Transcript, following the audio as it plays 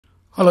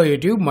Hello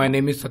YouTube, my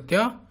name is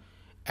Satya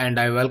and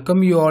I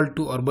welcome you all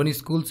to Urban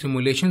School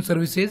Simulation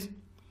Services.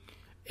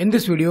 In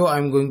this video I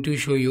am going to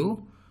show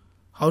you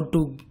how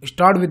to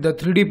start with the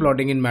 3D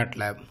plotting in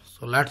Matlab.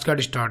 So let's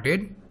get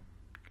started.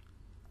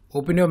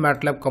 Open your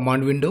Matlab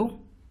command window.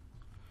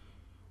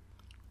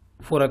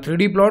 For a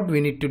 3D plot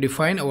we need to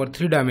define our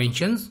 3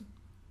 dimensions.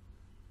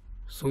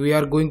 So we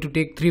are going to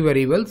take 3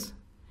 variables.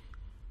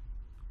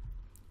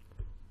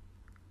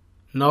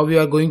 Now we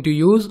are going to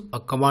use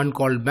a command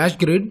called mesh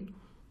grid.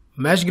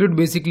 Mesh grid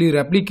basically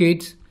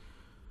replicates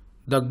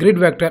the grid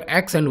vector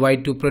x and y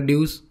to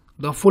produce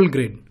the full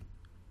grid.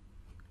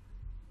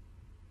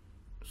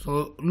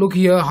 So look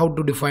here how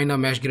to define a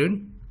mesh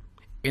grid.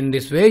 In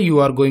this way you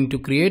are going to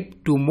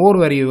create 2 more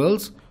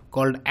variables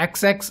called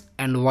xx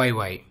and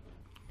yy.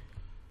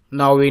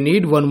 Now we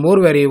need one more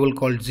variable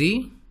called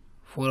z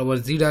for our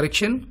z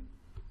direction.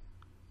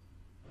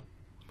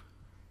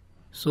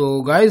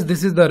 So guys,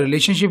 this is the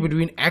relationship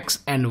between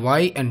x and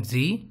y and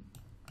z.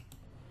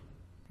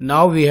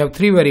 Now we have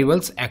 3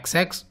 variables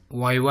xx,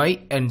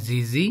 yy and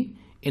zz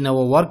in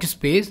our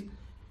workspace.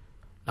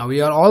 Now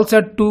we are all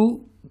set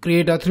to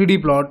create a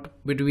 3D plot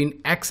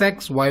between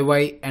xx,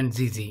 yy and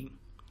zz.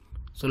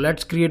 So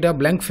let's create a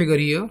blank figure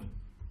here.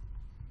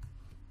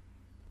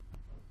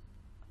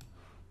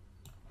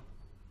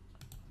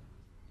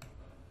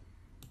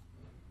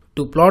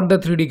 To plot the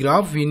 3D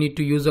graph we need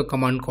to use a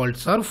command called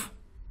surf.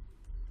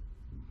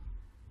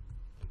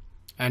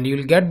 And you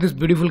will get this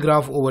beautiful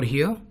graph over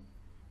here.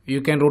 You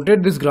can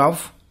rotate this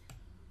graph.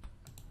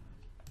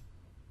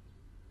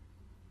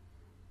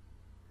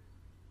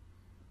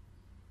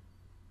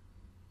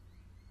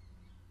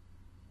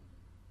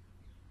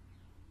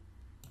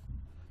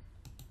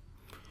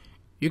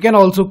 You can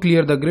also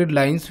clear the grid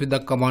lines with the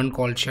command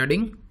called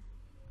shading.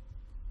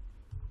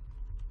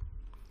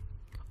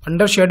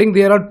 Under shading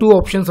there are 2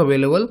 options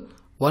available.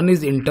 One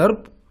is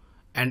interp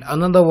and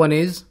another one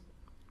is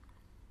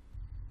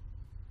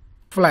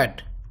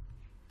flat.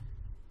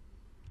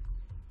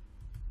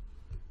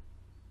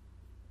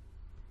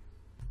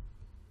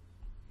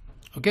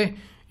 Okay,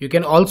 you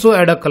can also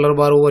add a color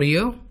bar over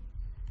here.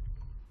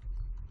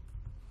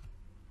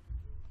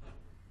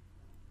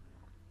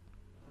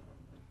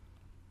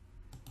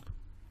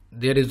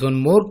 There is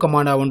one more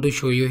command I want to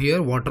show you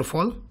here,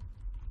 waterfall.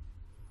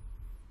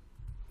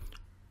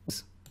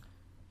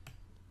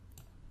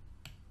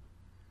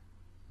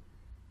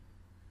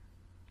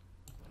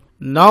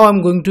 Now I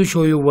am going to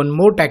show you one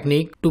more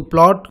technique to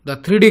plot the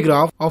 3D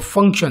graph of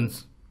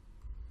functions.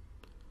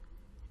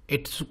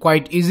 It's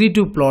quite easy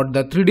to plot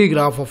the 3D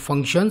graph of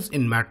functions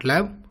in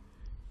Matlab.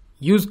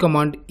 Use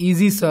command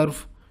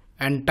easysurf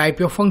and type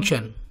your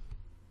function.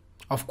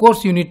 Of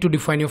course you need to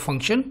define your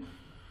function,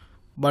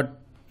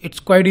 but it's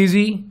quite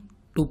easy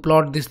to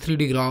plot these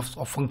 3D graphs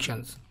of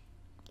functions.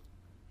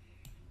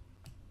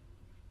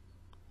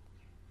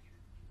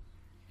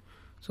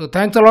 So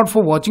thanks a lot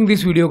for watching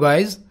this video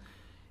guys.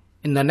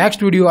 In the next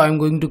video I am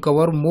going to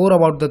cover more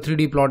about the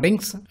 3D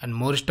plottings and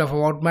more stuff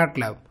about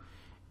Matlab.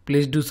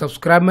 Please do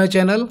subscribe my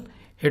channel,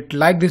 hit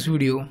like this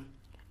video,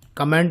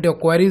 comment your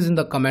queries in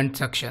the comment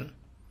section.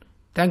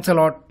 Thanks a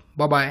lot.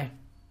 Bye bye.